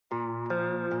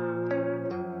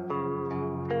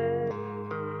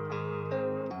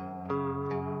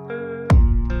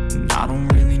I don't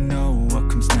really know what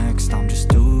comes next. I'm just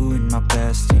doing my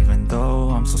best, even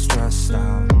though I'm so stressed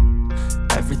out.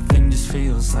 Everything just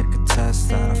feels like a test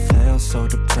that I fail, so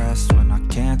depressed when I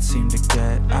can't seem to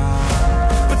get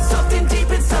out. But something deep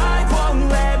inside won't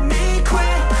let me quit.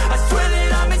 I swear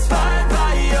that I'm inspired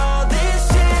by all this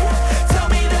shit. Tell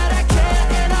me that I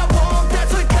can and I won't.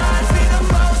 That's what guides me the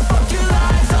most. Fuck your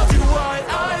lies, I'll do what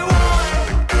I want.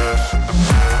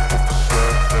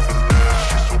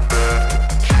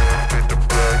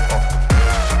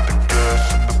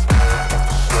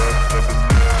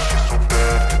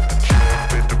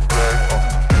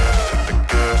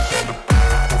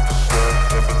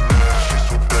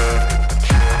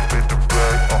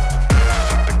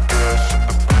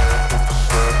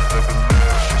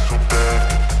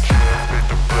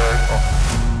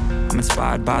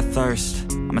 Inspired by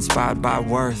thirst, I'm inspired by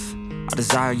worth. I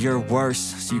desire your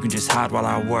worst, so you can just hide while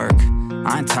I work.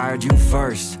 I ain't tired, you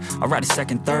first. I'll write a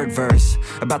second, third verse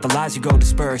about the lies you go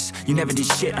disperse. You never did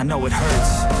shit, I know it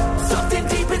hurts. Something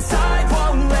deep inside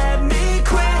won't let me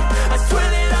quit. I swear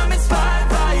that I'm inspired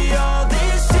by all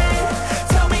this shit.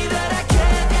 Tell me that I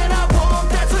can and I won't.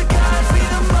 That's what guides me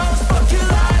the most. Fuck your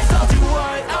lies, I'll do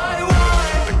what I want.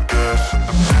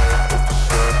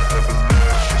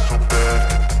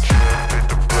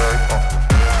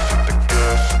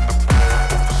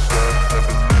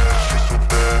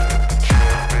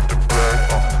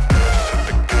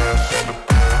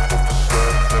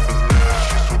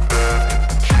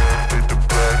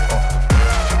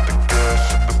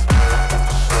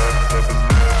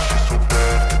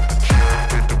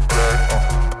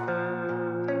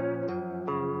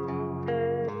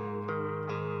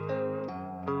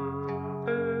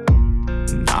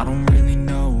 I don't really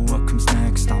know what comes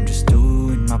next. I'm just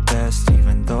doing my best,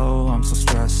 even though I'm so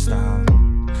stressed out.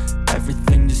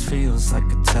 Everything just feels like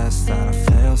a test that I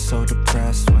fail, so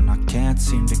depressed when I can't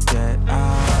seem to get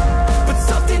out. But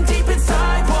something deep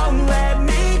inside won't let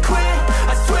me quit.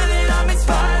 I swear that I'm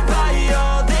inspired by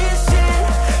all this shit.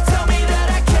 Tell me that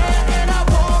I can and I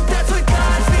won't. That's what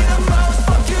guides me the most.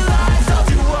 Fuck your lies, I'll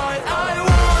do what I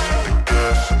want.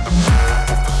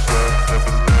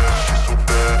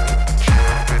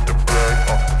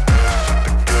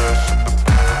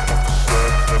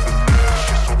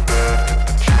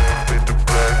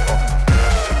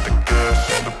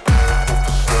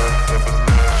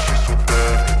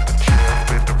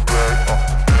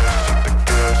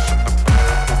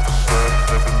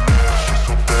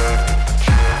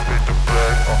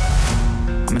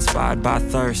 Inspired by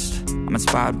thirst, I'm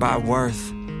inspired by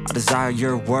worth. I desire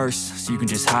your worst, so you can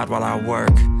just hide while I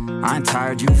work. I ain't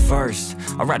tired, you first.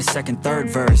 I'll write a second, third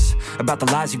verse about the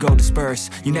lies you go disperse.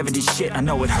 You never did shit, I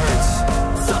know it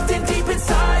hurts. Something deep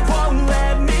inside won't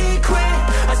let me quit.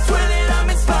 I swear that I'm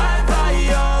inspired by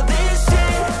all this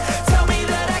shit. Tell me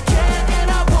that I can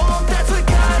and I won't. That's what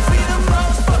guides me the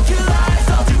most. Fuck your lies,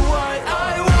 I'll do what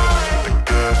I want.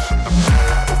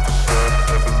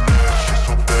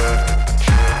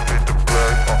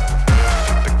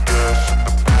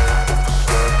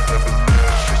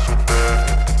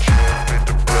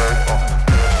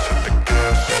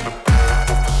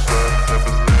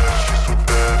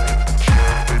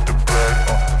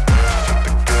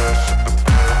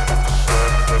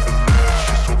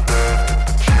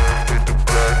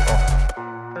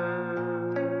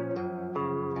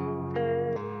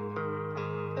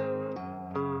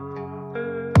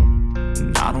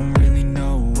 I don't really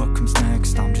know what comes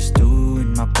next. I'm just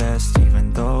doing my best,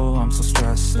 even though I'm so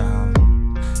stressed out.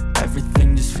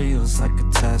 Everything just feels like a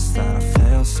test that I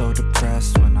fail, so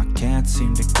depressed when I can't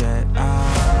seem to get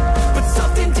out. But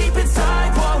something deep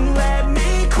inside won't let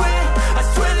me quit. I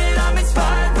swear that I'm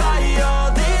inspired by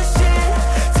all this shit.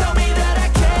 Tell me that I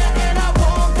can and I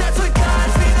won't. That's what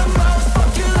guides me the most.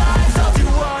 Fuck your lies, I'll do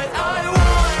what I want.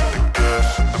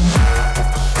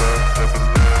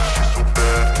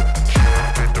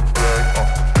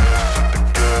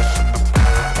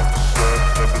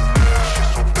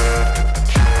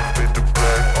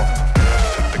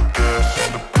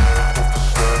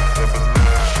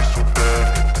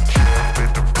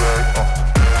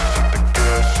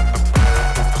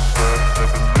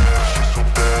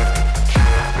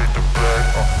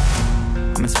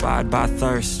 I'm inspired by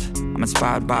thirst, I'm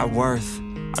inspired by worth.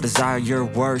 I desire your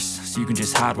worst, so you can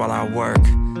just hide while I work.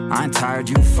 I ain't tired,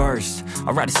 you first.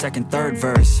 I'll write a second, third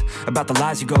verse about the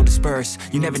lies you go disperse.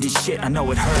 You never did shit, I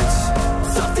know it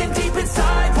hurts. Something deep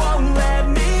inside won't let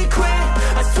me quit.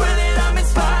 I swear that I'm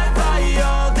inspired by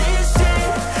all this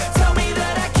shit. Tell me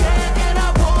that I can and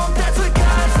I won't. That's what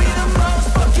guides me the most.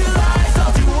 Fuck your lies,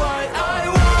 I'll do what I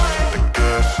want.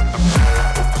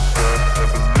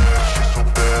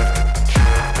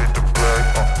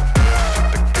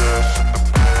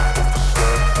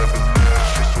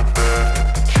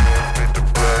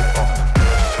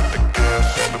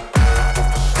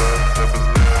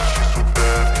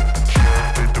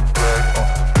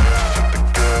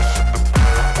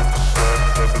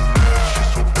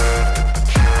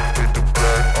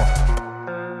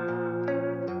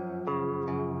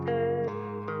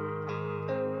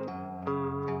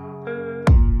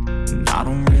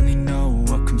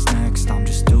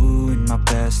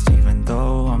 best, even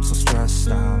though I'm so stressed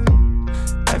out.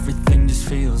 Everything just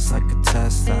feels like a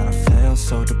test that I fail,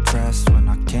 so depressed when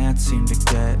I can't seem to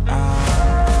get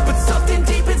out. But something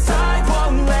deep inside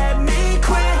won't let me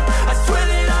quit. I swear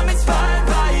that I'm inspired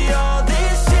by all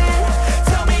this shit.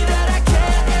 Tell me that I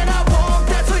can and I won't,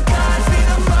 that's what guides me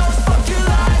the most. Fuck your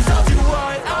lies, I'll do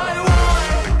what I want.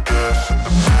 The gas in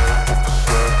the back of the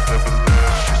set, never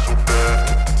leave, she's so bad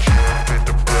that the chick made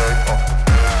the brag.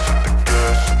 The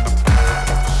gas in the back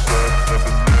of the set,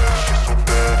 never leave, she's so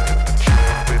bad that the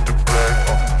chick made the brag. The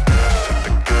gas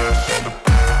in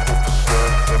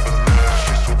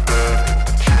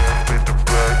the back of the set, never leave, she's so bad that the chick made the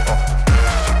brag.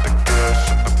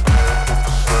 The gas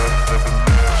in the back of the set, never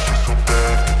leave, she's so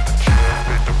bad that the chick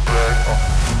made the brag.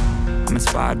 I'm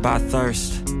inspired by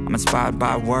thirst, I'm inspired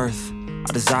by worth.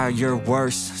 I desire your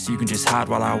worst, so you can just hide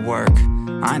while I work.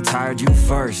 I ain't tired, you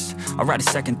first. I'll write a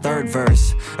second, third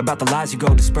verse about the lies you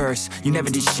go disperse. You never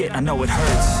did shit, I know it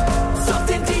hurts.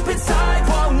 Something deep inside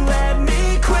won't let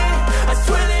me quit. I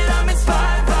swear that I'm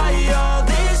inspired by all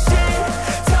this shit.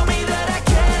 Tell me that I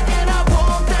can and I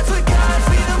won't, that's what guides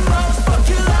me the most. Fuck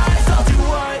your lies, I'll do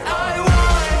what I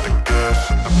want. The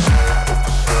gas in the back of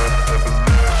the set, never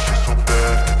leave, she's so bad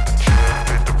that the chick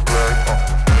made the brag. The gas in the back of the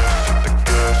set,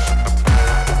 never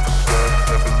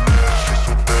leave, she's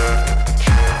so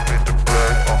bad that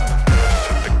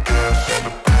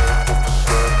the chick made the brag. The gas in the back of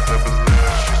the set, never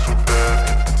leave, she's so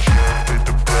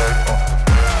bad that the chick made the brag.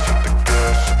 The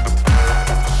gas in the back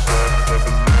of the set, never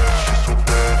leave, she's so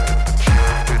bad that the chick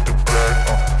made the brag.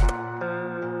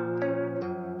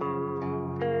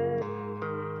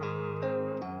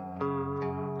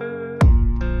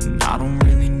 And I don't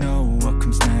really know what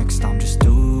comes next. I'm just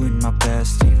doing my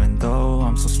best, even though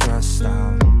I'm so stressed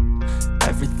out.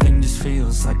 Everything just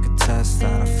feels like a test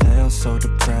that I fail, so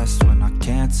depressed when I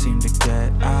can't seem to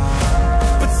get out.